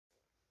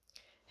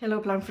Hello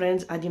plant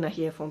friends, Adina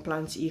here from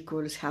Plants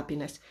Equals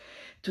Happiness.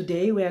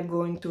 Today we are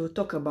going to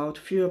talk about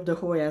a few of the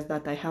Hoyas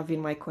that I have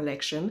in my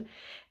collection,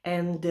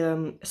 and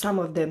some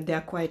of them they are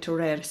quite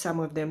rare,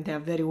 some of them they are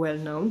very well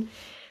known.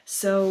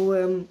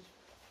 So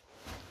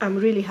I'm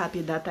really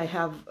happy that I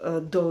have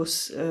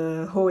those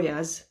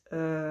Hoyas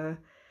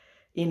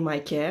in my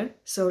care.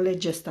 So let's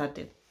just start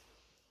it.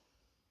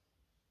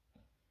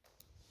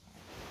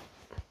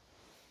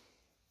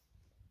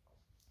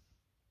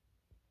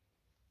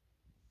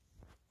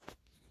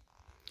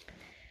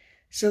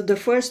 So the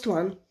first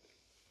one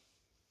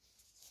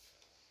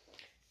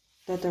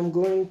that I'm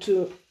going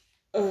to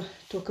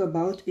talk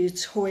about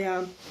is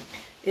Hoya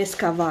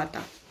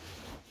Excavata,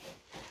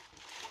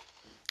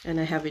 and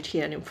I have it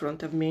here in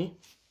front of me.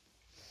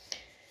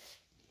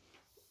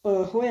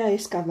 Hoya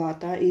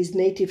Excavata is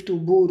native to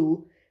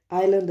Buru,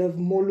 island of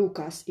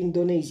Moluccas,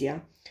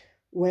 Indonesia,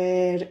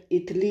 where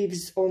it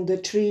lives on the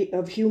tree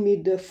of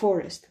humid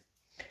forest.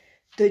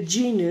 The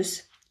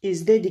genus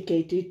is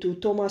dedicated to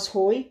Thomas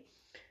Hoy,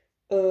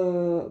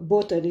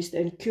 botanist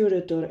and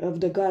curator of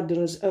the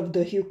gardens of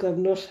the Duke of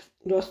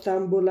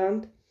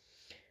Northumberland.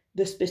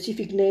 The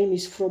specific name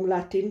is from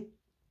Latin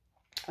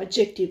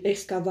adjective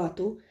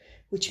excavato,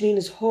 which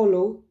means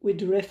hollow,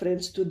 with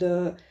reference to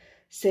the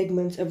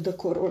segments of the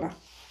corolla.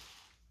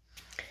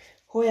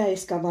 Hoya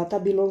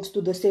excavata belongs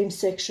to the same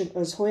section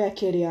as Hoya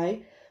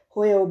kerrii,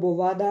 Hoya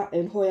obovada,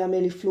 and Hoya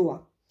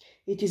melliflua.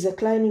 It is a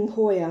climbing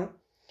Hoya.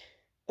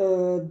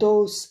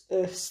 Those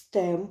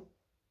stem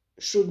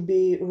should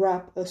be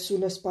wrapped as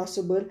soon as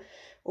possible,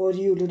 or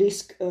you'll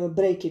risk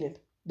breaking it.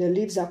 The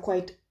leaves are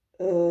quite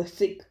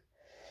thick,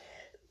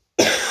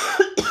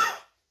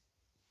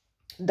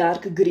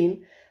 dark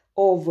green,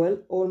 oval,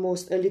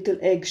 almost a little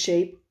egg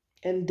shape,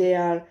 and they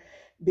are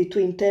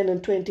between 10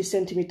 and 20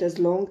 centimeters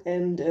long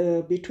and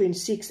between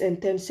 6 and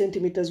 10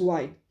 centimeters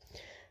wide.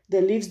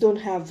 The leaves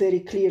don't have very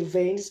clear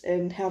veins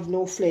and have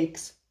no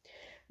flakes.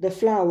 The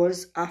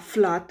flowers are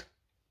flat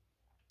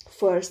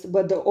first,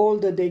 but the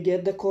older they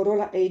get, the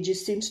corolla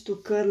ages seems to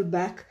curl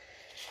back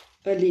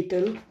a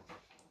little.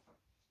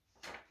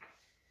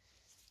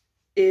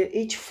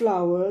 Each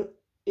flower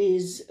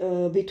is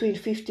between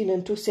 15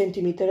 and 2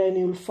 centimeters, and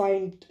you'll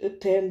find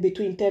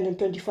between 10 and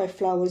 25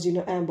 flowers in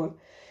an amber.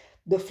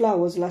 The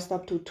flowers last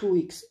up to 2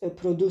 weeks,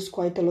 produce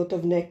quite a lot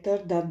of nectar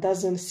that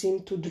doesn't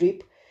seem to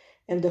drip,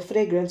 and the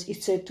fragrance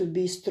is said to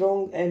be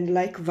strong and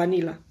like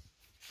vanilla.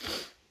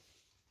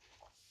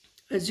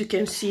 As you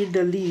can see,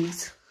 the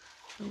leaves,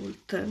 I will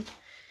turn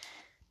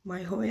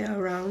my Hoya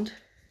around,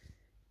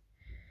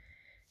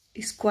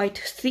 is quite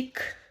thick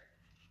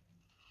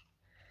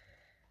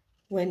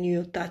when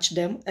you touch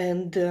them,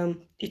 and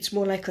it's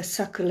more like a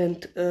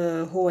succulent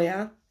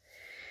Hoya.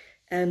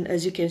 And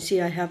as you can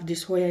see, I have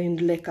this Hoya in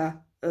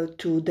leca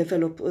to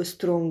develop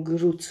strong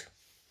roots.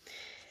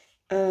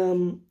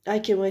 I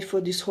can wait for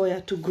this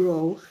Hoya to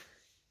grow,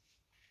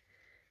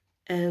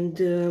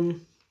 and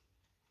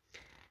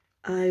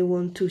I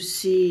want to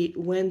see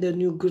when the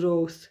new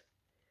growth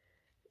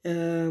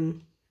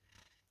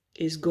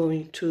is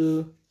going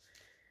to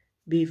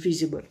be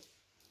visible.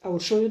 I will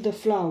show you the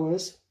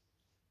flowers,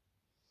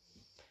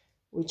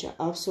 which are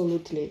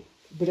absolutely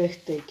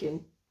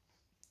breathtaking.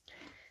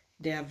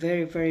 They are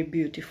very, very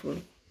beautiful.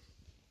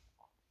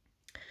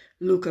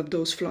 Look at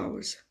those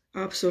flowers.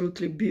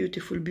 Absolutely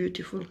beautiful,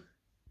 beautiful.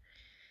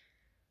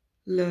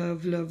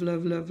 Love, love,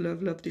 love, love,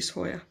 love, love this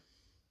Hoya.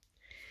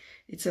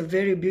 It's a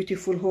very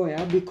beautiful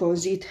Hoya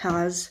because it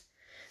has,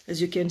 as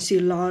you can see,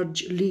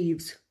 large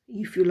leaves,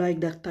 if you like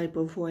that type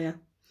of Hoya.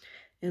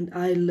 And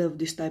I love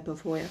this type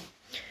of Hoya.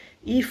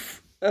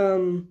 If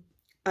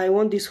I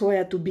want this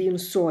Hoya to be in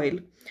soil,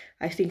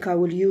 I think I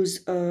will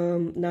use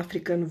an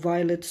African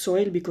violet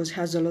soil because it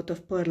has a lot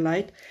of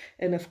perlite,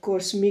 and of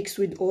course mixed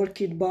with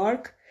orchid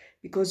bark,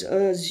 because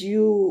as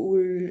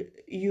you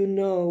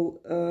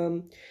know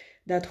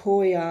that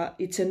Hoya,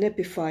 it's an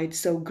epiphyte,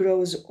 so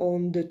grows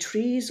on the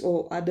trees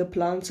or other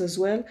plants as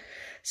well.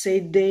 So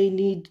they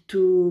need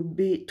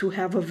to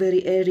have a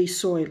very airy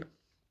soil.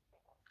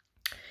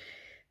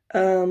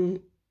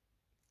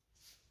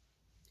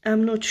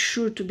 I'm not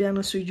sure, to be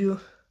honest with you,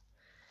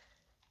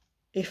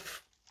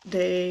 if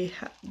they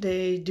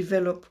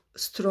develop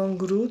strong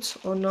roots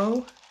or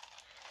no.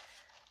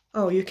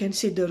 Oh, you can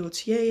see the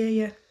roots.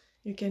 Yeah,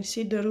 you can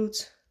see the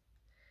roots.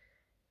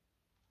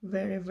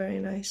 Very, very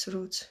nice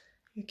roots.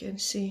 You can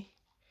see.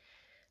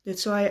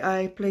 That's why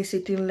I place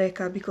it in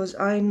leca, because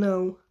I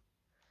know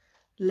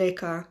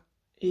leca,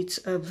 it's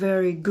a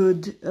very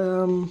good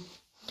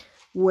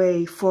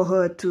way for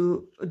her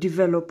to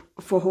develop,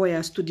 for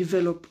Hoyas to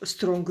develop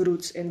strong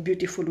roots and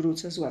beautiful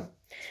roots as well.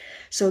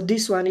 So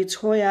this one, it's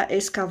Hoya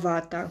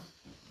Excavata.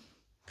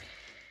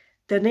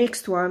 The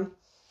next one,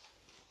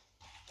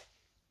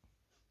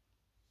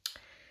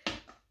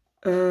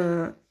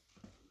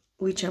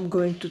 which I'm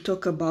going to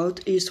talk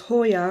about, is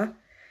Hoya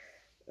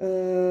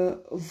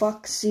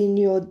Vaccinoides.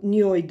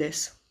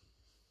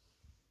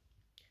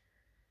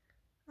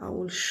 I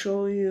will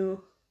show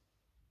you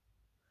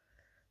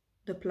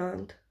the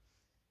plant.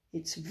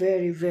 It's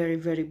very, very,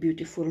 very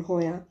beautiful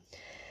Hoya.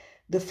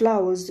 The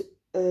flowers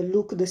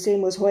look the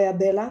same as Hoya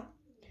bella,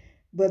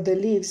 but the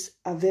leaves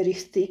are very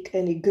thick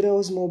and it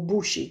grows more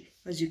bushy,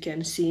 as you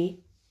can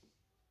see.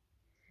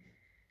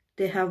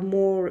 They have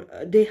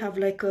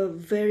like a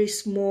very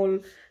small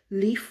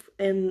leaf,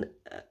 and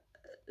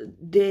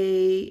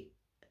they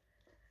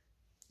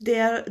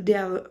are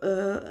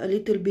a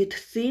little bit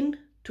thin,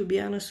 to be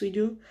honest with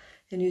you,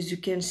 and as you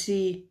can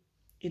see,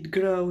 it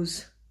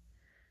grows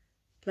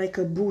like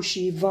a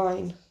bushy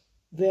vine.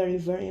 Very,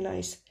 very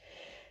nice.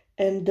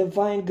 And the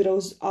vine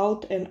grows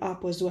out and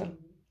up as well.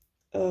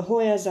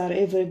 Hoyas are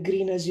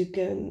evergreen, as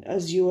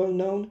you all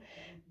know,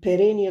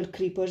 perennial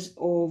creepers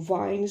or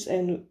vines,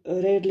 and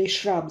rarely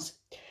shrubs.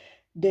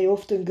 They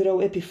often grow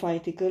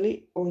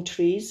epiphytically on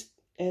trees,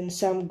 and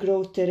some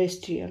grow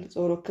terrestrial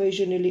or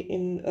occasionally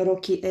in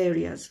rocky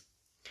areas.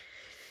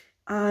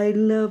 I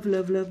love,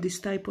 love, love this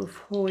type of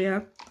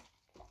Hoya.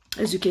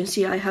 As you can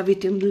see, I have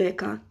it in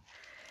leca,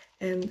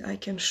 and I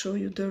can show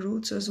you the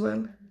roots as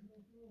well.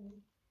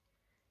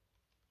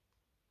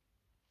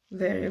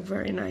 Very,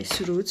 very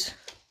nice roots.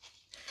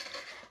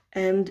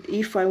 And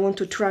if I want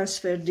to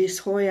transfer this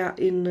Hoya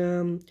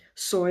in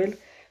soil,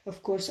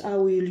 of course I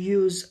will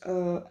use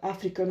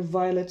African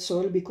violet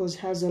soil, because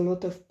it has a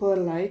lot of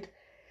perlite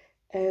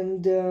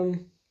and a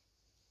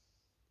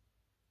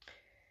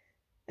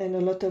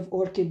lot of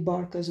orchid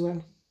bark as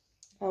well.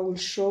 I will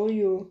show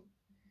you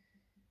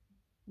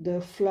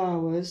the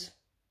flowers.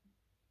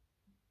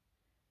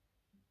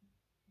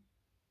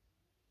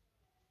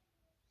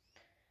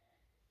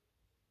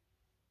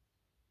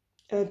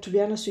 To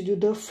be honest with you,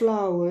 the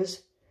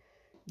flowers,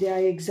 they are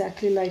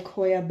exactly like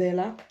Hoya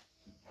bella.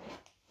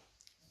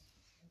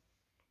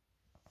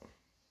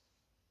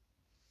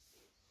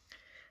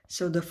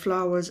 So the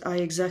flowers are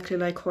exactly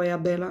like Hoya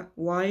bella,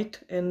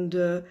 white and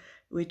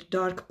with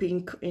dark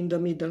pink in the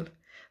middle.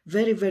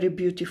 Very, very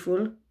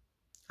beautiful.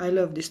 I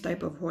love this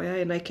type of Hoya,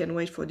 and I can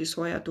wait for this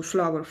Hoya to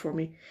flower for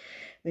me,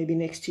 maybe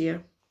next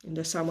year in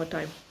the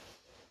summertime.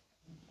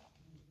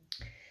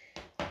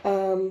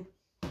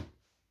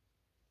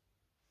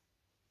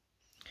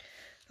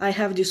 I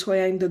have this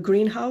Hoya in the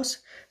greenhouse.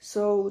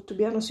 So to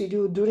be honest with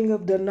you, during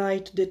of the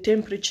night, the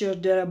temperature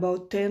there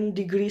about 10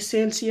 degrees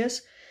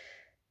Celsius.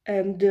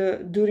 And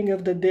during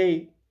of the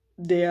day,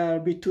 they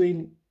are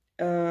between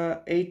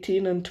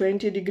 18 and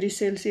 20 degrees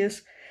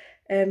Celsius.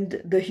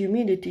 And the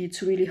humidity,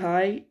 it's really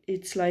high.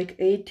 It's like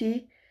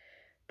 80%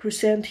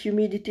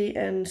 humidity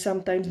and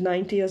sometimes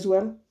 90 as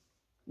well,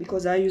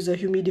 because I use a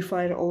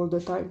humidifier all the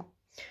time.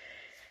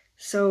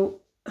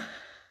 So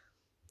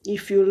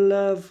if you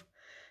love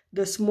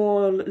the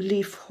small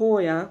leaf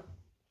Hoya,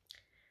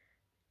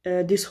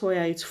 this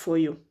Hoya is for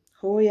you.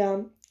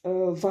 Hoya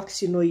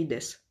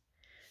Vaccinoides.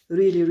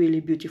 Really,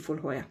 really beautiful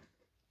Hoya.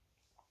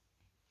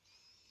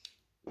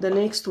 The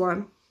next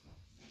one,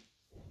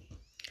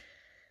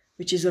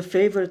 which is a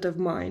favorite of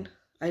mine.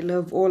 I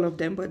love all of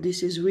them, but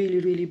this is really,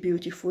 really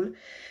beautiful.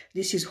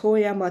 This is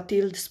Hoya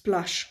Mathilde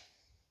Splash,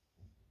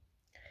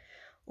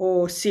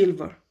 or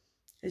silver.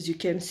 As you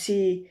can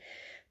see,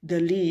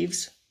 the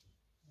leaves,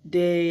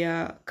 they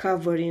are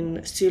covered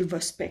in silver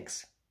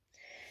specks.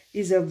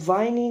 Is a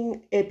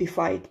vining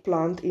epiphyte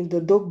plant in the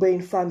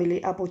dogbane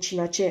family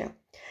Apocynaceae.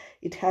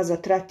 It has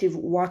attractive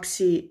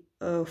waxy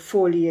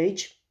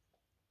foliage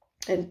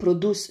and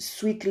produce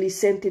sweetly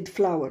scented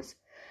flowers.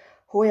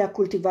 Hoya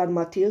cultivar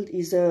Mathilde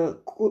is a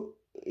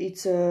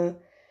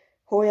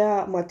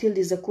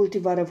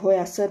cultivar of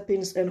Hoya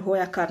serpens and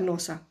Hoya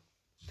carnosa.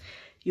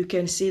 You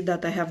can see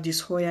that I have this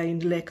Hoya in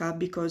leca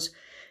because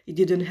it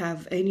didn't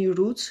have any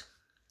roots,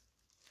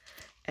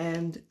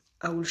 and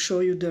I will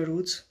show you the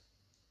roots.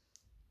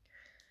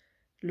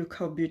 Look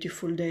how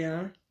beautiful they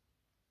are.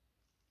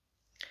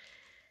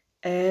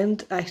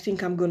 And I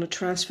think I'm going to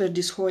transfer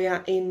this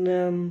Hoya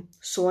in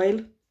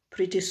soil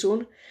pretty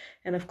soon.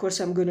 And of course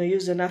I'm going to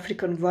use an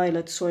African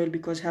violet soil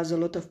because it has a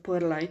lot of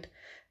perlite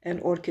and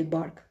orchid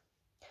bark.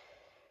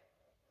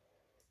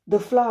 The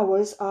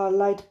flowers are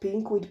light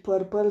pink with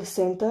purple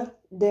center.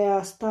 They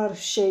are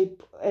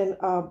star-shaped and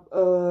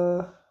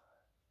are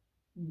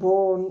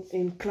borne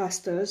in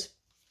clusters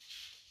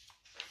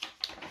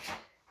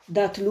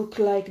that look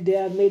like they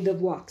are made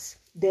of wax.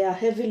 They are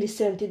heavily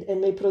scented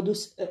and may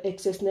produce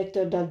excess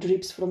nectar that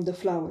drips from the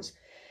flowers.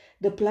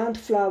 The plant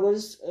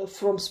flowers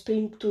from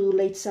spring to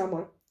late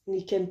summer.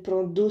 It can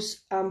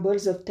produce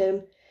umbels of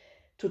 10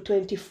 to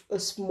 20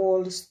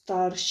 small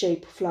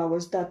star-shaped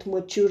flowers that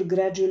mature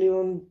gradually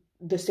on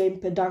the same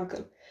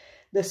peduncle.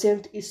 The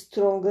scent is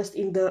strongest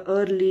in the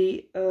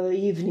early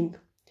evening.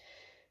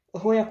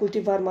 Hoya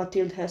cultivar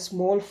Mathilde has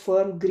small,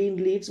 firm green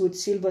leaves with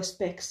silver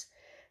specks.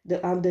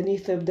 The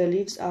underneath of the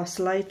leaves are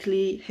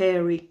slightly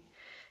hairy,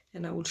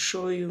 and I will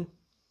show you.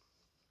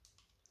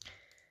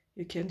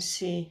 You can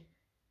see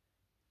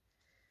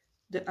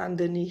the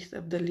underneath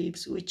of the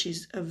leaves, which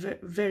is a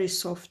very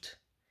soft,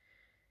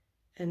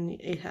 and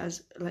it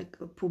has like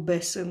a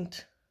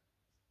pubescent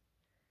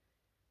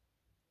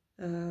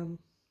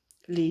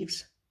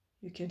leaves.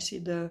 You can see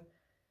the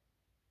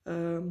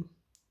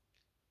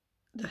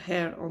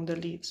hair on the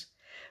leaves.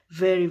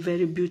 Very,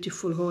 very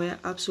beautiful Hoya.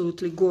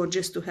 Absolutely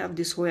gorgeous to have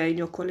this Hoya in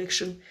your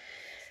collection.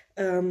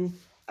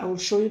 I will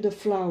show you the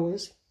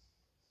flowers,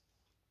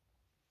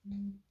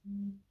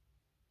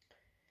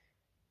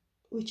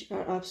 which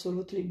are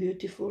absolutely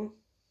beautiful.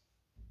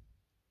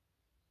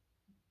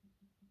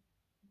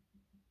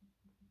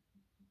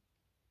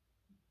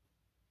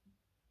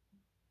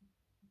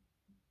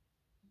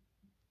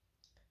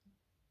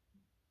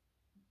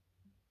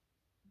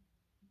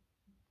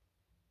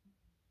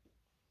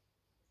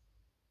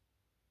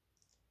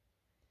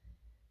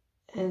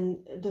 And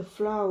the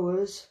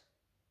flowers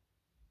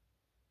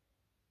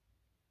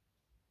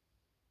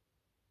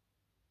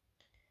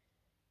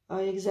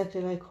are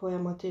exactly like Hoya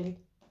Mathilde.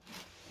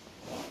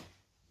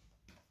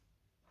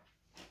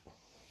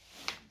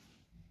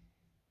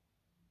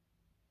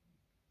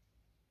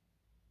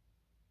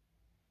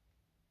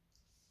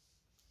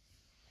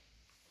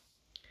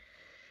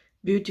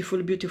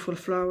 Beautiful, beautiful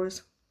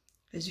flowers.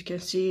 As you can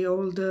see,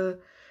 all the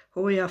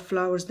Hoya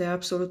flowers, they're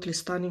absolutely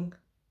stunning.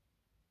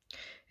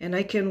 And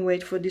I can't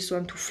wait for this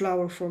one to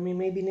flower for me,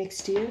 maybe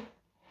next year,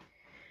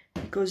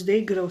 because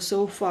they grow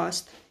so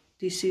fast.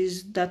 This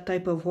is that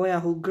type of Hoya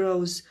who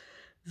grows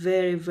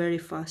very, very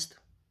fast.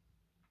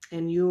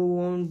 And you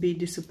won't be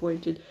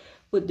disappointed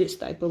with this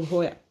type of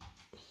Hoya.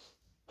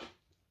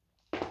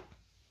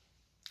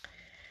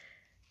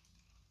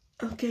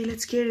 Okay,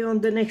 let's carry on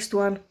the next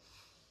one.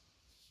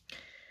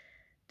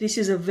 This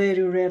is a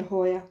very rare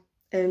Hoya,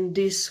 and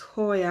this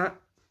Hoya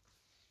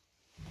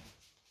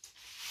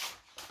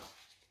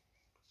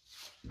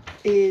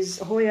is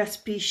Hoya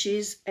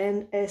species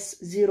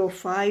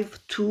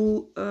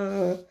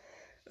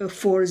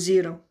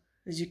NS05240.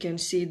 As you can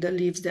see, the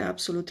leaves, they're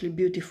absolutely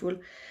beautiful.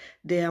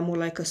 They are more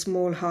like a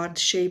small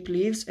heart-shaped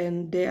leaves,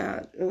 and they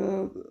are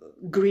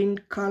green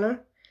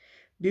color.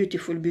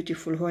 Beautiful,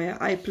 beautiful Hoya.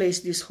 I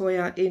placed this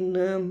Hoya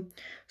in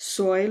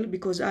soil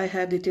because I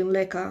had it in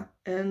leca,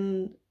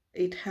 and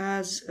it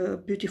has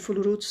beautiful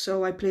roots,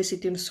 so I place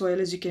it in soil.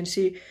 As you can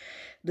see,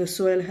 the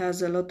soil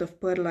has a lot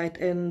of perlite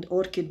and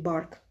orchid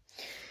bark.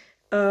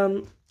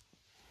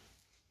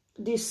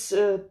 This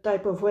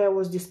type of Hoya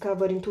was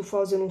discovered in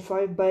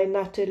 2005 by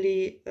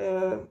Natalie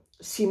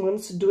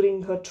Simmons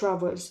during her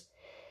travels.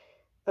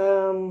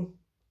 This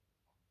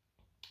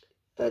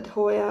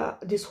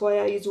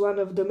Hoya is one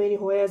of the many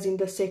Hoyas in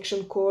the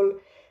section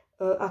called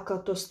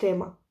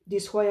Acatostema.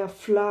 This Hoya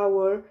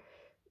flower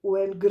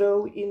when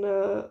grow in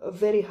a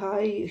very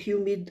high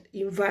humid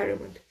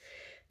environment.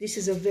 This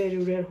is a very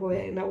rare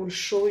Hoya, and I will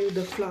show you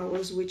the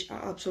flowers, which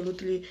are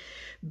absolutely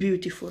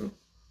beautiful.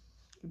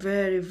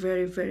 Very,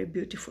 very, very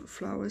beautiful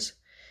flowers.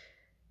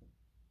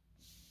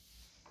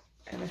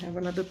 And I have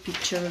another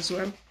picture as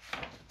well.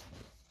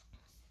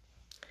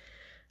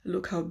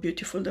 Look how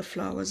beautiful the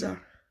flowers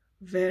are.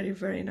 Very,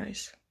 very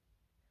nice.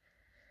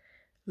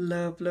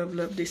 Love, love,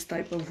 love this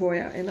type of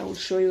Hoya, and I will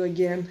show you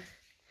again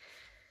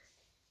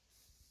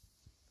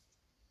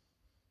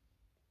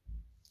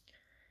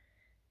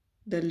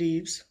the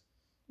leaves,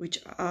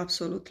 which are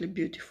absolutely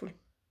beautiful.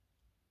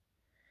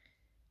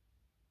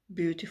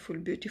 Beautiful,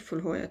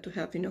 beautiful Hoya to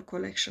have in your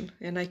collection,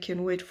 and I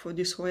can't wait for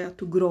this Hoya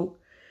to grow.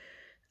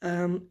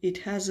 It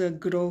has a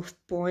growth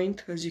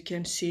point, as you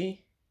can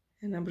see,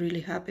 and I'm really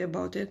happy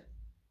about it.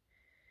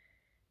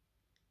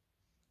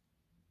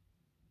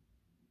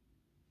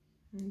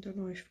 I don't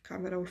know if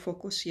camera will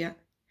focus, yeah.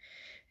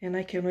 And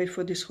I can't wait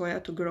for this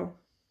Hoya to grow.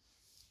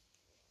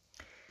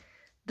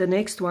 The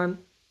next one,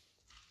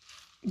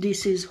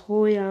 this is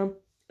Hoya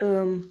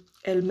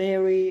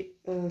Elmeri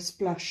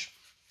Splash.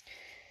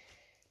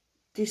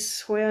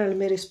 This Hoya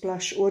Elmeri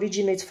Splash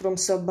originates from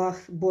Sabah,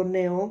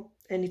 Borneo,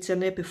 and it's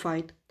an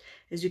epiphyte.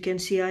 As you can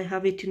see, I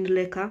have it in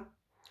leca.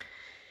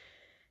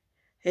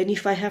 And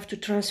if I have to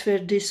transfer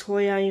this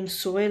Hoya in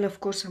soil, of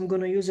course, I'm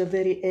going to use a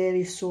very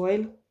airy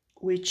soil,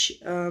 which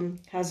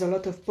has a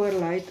lot of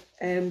perlite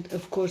and,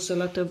 of course, a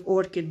lot of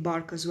orchid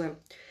bark as well.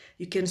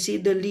 You can see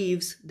the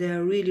leaves, they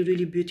are really,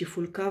 really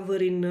beautiful,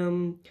 covered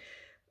in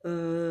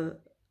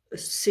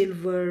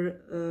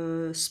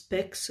silver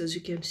specks, as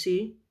you can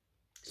see,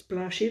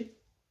 splashy.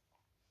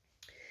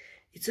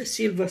 It's a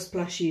silver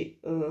splashy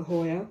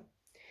Hoya,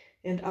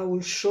 and I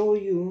will show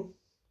you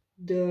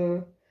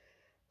the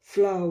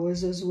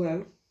flowers as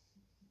well.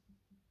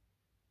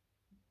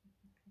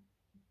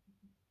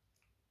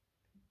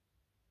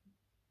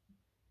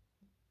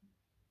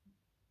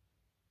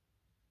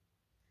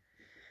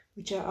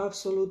 Which are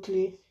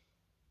absolutely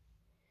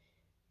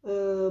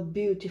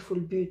beautiful,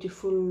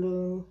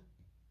 beautiful,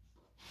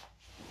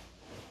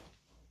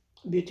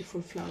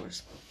 beautiful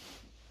flowers.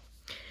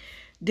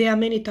 There are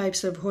many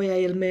types of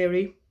Hoya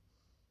Elmeri.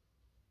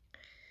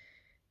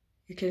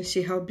 You can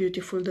see how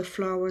beautiful the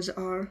flowers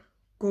are.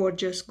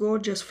 Gorgeous,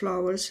 gorgeous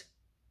flowers.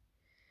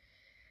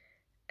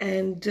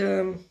 And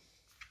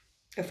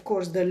of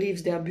course the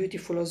leaves, they are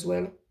beautiful as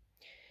well.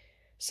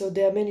 So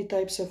there are many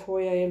types of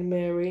Hoya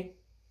Elmeri.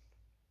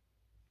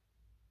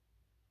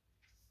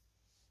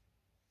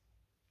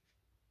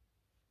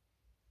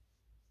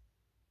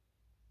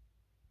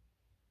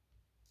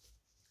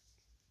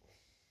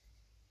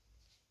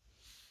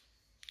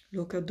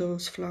 Look at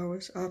those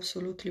flowers,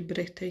 absolutely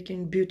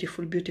breathtaking,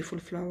 beautiful, beautiful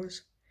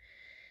flowers.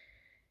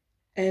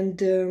 And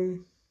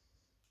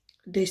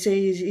they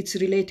say it's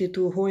related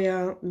to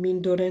Hoya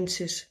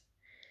mindorensis.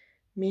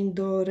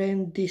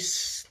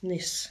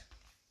 Mindorendisnis.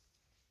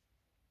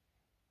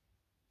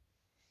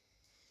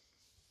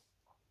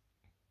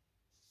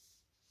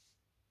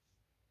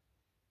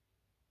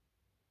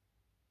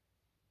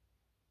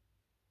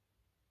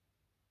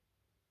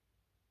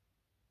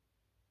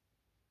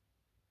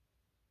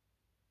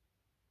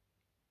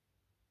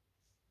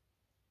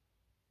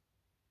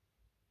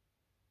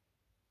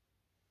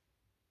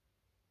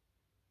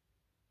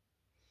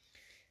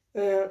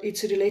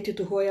 It's related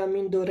to Hoya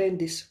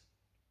mindorendis.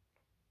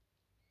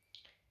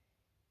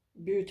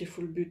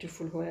 Beautiful,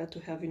 beautiful Hoya to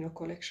have in your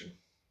collection.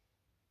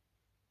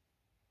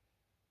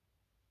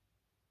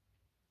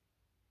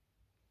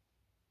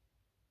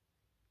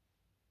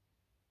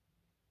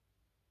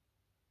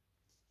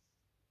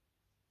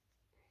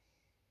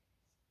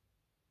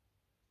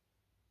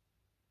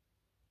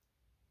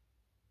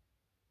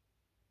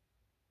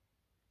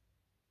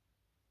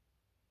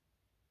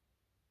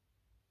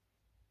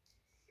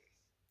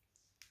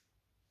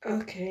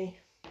 Okay,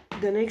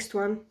 the next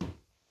one,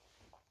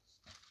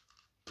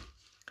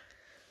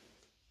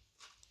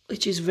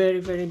 which is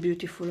very, very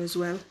beautiful as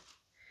well.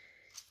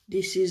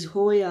 This is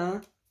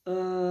Hoya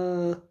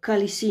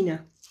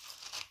Calycina.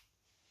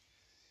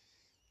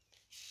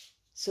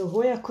 So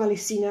Hoya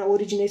Calycina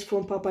originates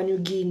from Papua New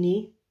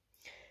Guinea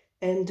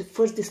and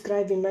first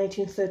described in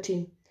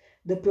 1913.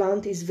 The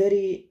plant is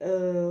very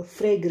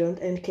fragrant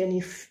and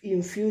can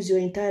infuse your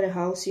entire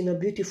house in a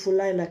beautiful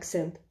lilac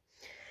scent.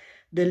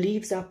 The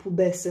leaves are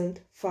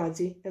pubescent,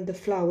 fuzzy, and the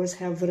flowers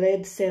have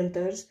red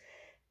centers,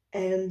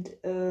 and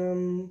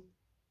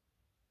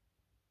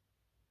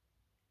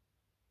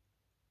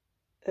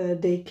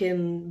they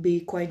can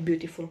be quite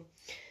beautiful.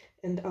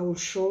 And I will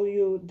show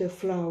you the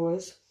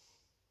flowers.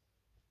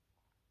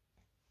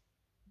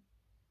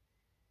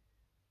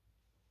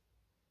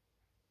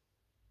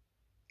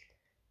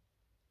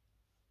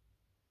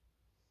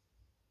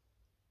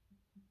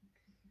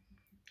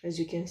 As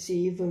you can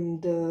see,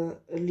 even the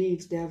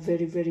leaves, they are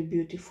very, very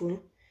beautiful.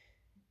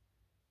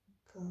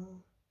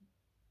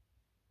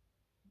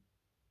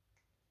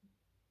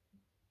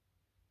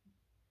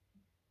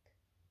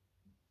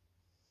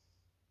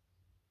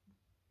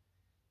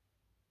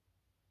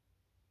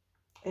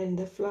 And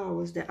the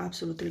flowers, they're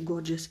absolutely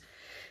gorgeous.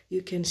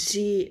 You can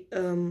see,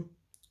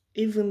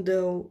 even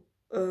though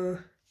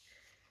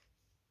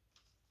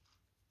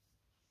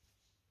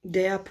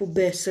they are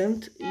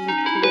pubescent,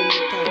 when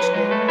you touch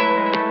them.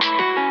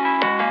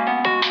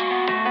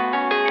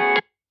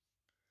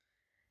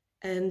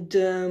 And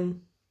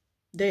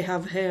they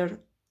have hair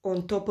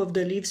on top of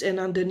the leaves and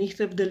underneath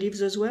of the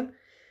leaves as well.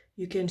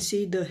 You can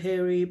see the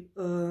hairy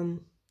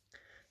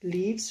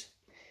leaves.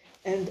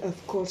 And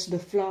of course the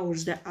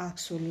flowers, they're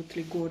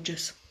absolutely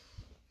gorgeous.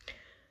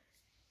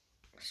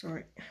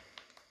 Sorry.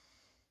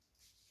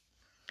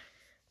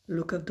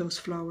 Look at those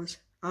flowers.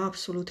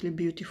 Absolutely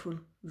beautiful.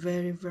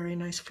 Very, very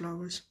nice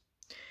flowers.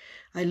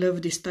 I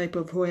love this type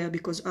of Hoya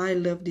because I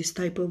love this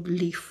type of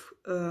leaf.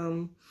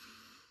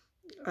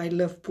 I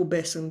love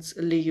pubescent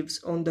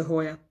leaves on the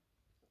Hoya.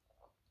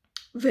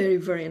 Very,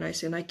 very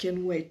nice. And I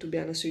can't wait, to be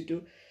honest with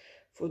you,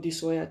 for this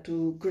Hoya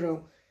to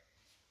grow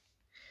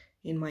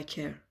in my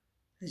care.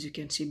 As you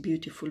can see,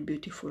 beautiful,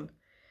 beautiful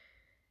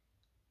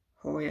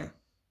Hoya.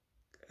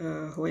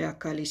 Hoya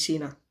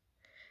Calycina.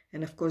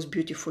 And of course,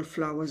 beautiful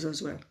flowers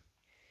as well.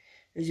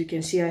 As you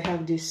can see, I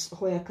have this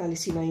Hoya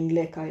Calycina in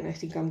leca, and I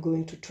think I'm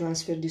going to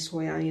transfer this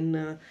Hoya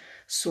in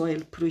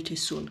soil pretty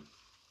soon.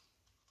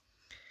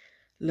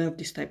 Love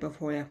this type of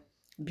Hoya.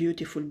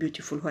 Beautiful,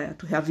 beautiful Hoya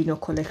to have in your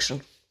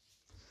collection.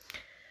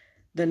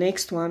 The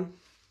next one,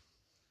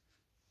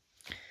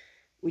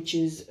 which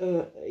is,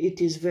 it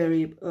is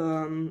very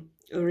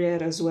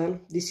rare as well.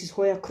 This is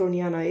Hoya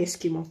Kroniana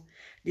Eskimo.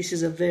 This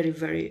is a very,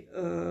 very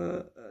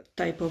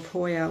type of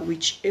Hoya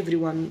which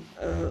everyone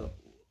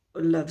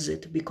loves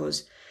it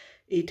because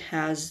it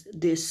has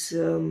this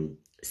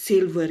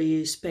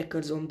silvery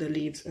speckles on the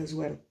leaves as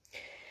well.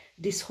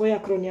 This Hoya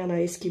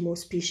Kroniana Eskimo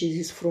species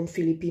is from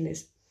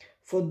Philippines.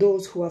 For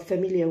those who are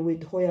familiar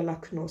with Hoya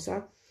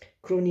lacnosa,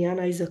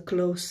 Kroniana is a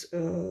close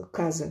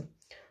cousin.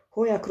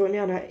 Hoya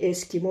Kroniana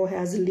Eskimo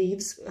has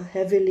leaves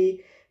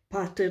heavily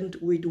patterned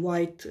with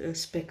white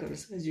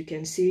speckles, as you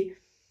can see.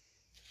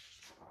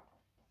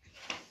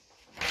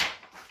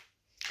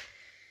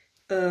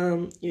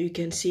 You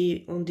can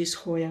see on this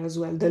Hoya as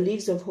well. The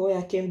leaves of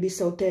Hoya can be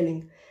so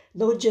telling,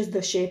 not just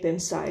the shape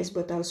and size,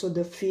 but also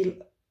the feel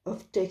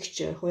of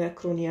texture. Hoya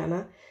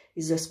Kroniana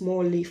is a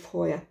small leaf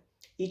Hoya.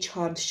 Each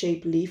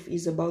heart-shaped leaf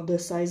is about the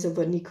size of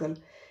a nickel.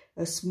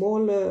 A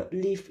smaller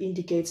leaf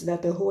indicates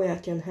that a Hoya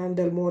can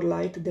handle more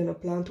light than a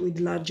plant with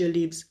larger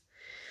leaves.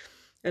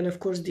 And of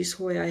course, this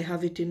Hoya, I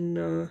have it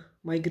in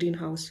my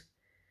greenhouse.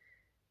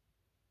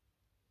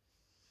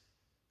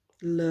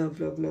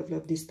 Love, love, love,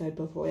 love this type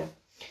of Hoya.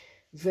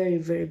 Very,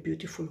 very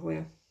beautiful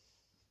Hoya.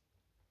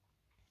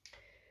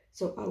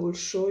 So I will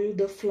show you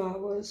the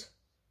flowers.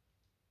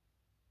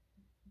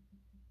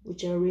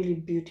 which are really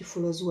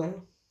beautiful as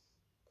well.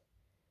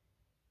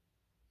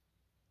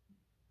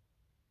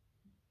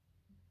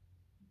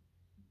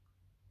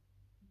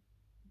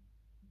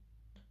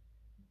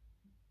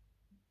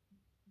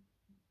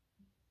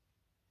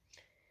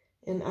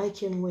 And I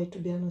can't wait, to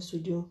be honest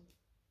with you,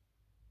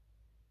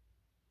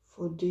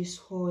 for this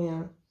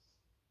Hoya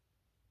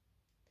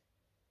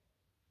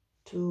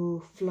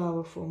to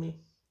flower for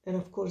me. And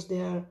of course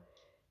there are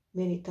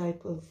many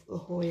types of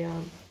Hoya,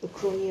 the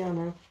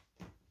Kroniana,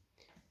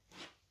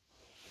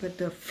 but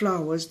the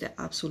flowers, they're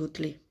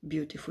absolutely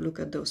beautiful. Look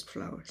at those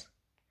flowers.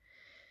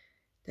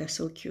 They're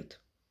so cute.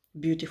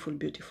 Beautiful,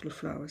 beautiful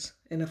flowers.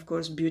 And of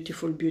course,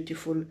 beautiful,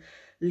 beautiful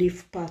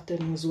leaf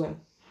pattern as well.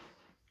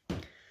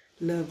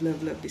 Love,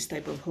 love, love this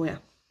type of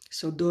Hoya.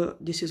 So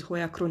this is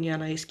Hoya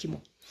Kroniana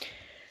Eskimo.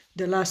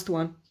 The last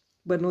one,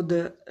 but not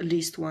the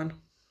least one.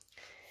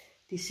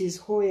 This is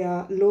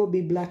Hoya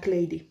Lobii Black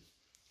Lady.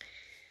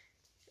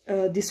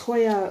 This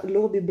Hoya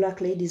Lobii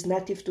Black Lady is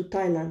native to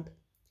Thailand,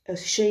 a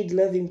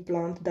shade-loving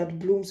plant that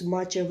blooms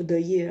much of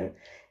the year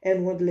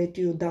and won't let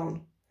you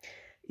down.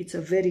 It's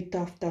a very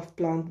tough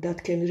plant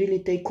that can really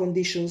take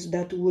conditions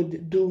that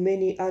would do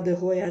many other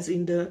Hoyas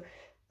in the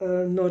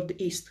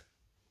northeast.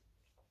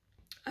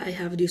 I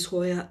have this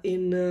Hoya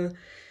in,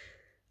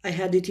 I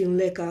had it in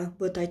leca,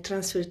 but I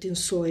transferred in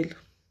soil.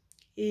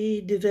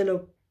 It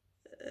developed,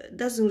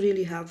 doesn't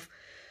really have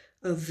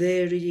a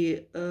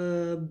very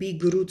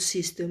big root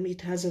system.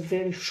 It has a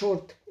very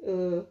short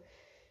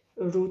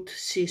root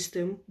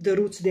system. The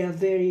roots, they are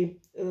very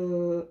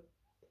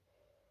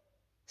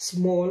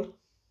small.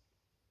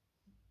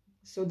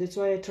 So that's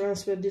why I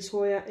transferred this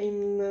Hoya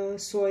in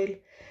soil.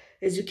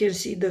 As you can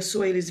see, the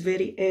soil is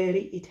very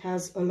airy. It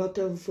has a lot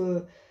of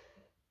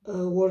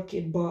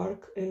orchid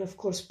bark and of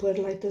course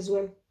perlite as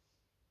well.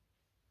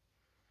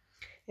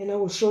 And I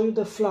will show you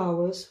the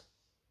flowers,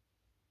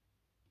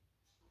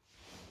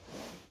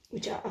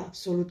 which are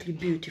absolutely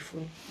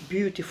beautiful.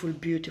 Beautiful,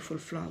 beautiful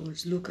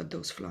flowers. Look at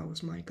those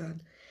flowers, my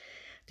God.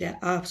 They are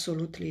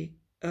absolutely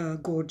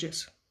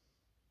gorgeous.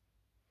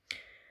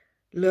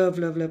 Love,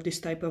 love, love this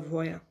type of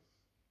Hoya.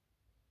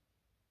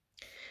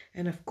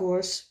 And of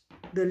course,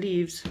 the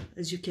leaves,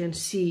 as you can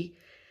see,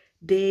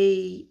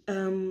 they,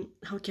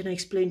 how can I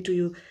explain to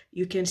you?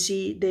 You can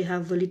see they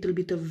have a little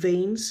bit of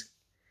veins.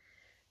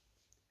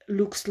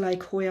 Looks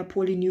like Hoya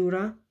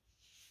polyneura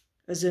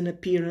as an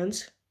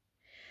appearance,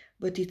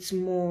 but it's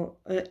more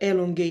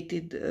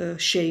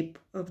elongated shape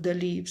of the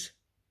leaves.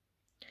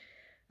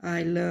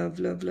 I love,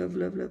 love, love,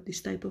 love, love this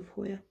type of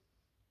Hoya.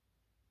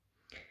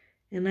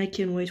 And I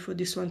can't wait for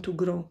this one to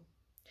grow.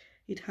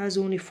 It has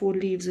only 4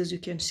 leaves, as you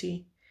can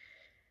see.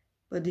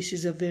 But this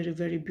is a very,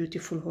 very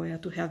beautiful Hoya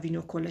to have in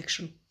your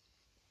collection.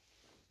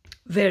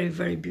 Very,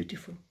 very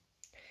beautiful.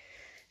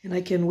 And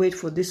I can't wait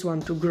for this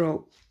one to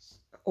grow.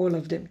 All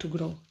of them to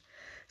grow.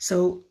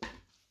 So,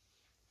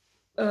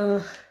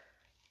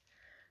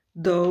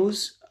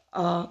 those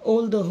are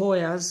all the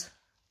Hoyas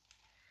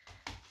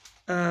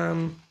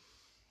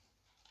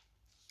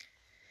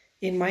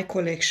in my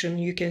collection.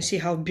 You can see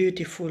how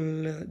beautiful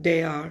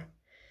they are.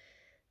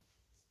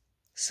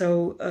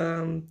 So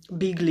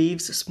big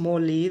leaves, small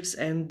leaves,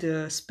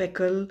 and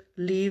speckle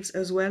leaves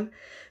as well.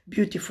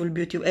 Beautiful,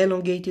 beautiful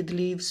elongated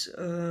leaves.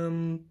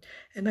 And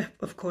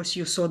of course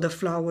you saw the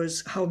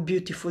flowers, how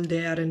beautiful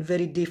they are, and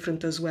very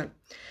different as well.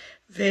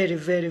 Very,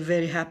 very,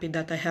 very happy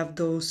that I have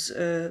these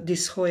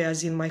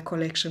Hoyas in my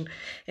collection,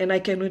 and I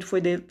can't wait for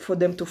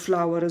them to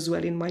flower as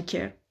well in my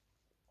care.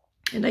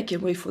 And I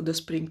can't wait for the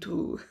spring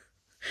to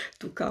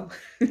come.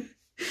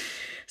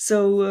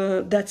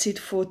 So that's it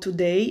for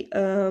today.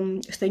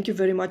 Thank you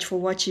very much for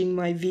watching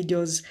my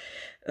videos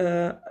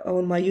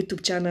on my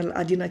YouTube channel,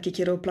 Adina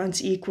Kekero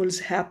Plants Equals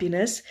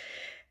Happiness.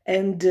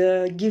 And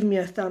give me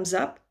a thumbs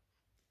up.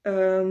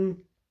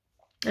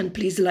 And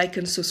please like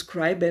and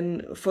subscribe.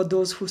 And for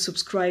those who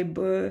subscribe,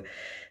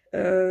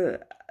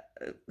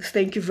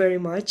 thank you very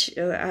much.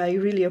 I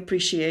really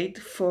appreciate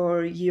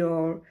for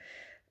your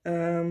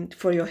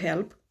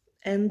help.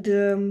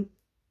 And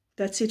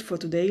that's it for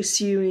today.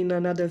 See you in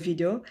another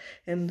video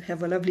and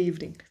have a lovely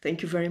evening.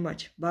 Thank you very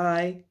much.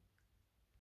 Bye.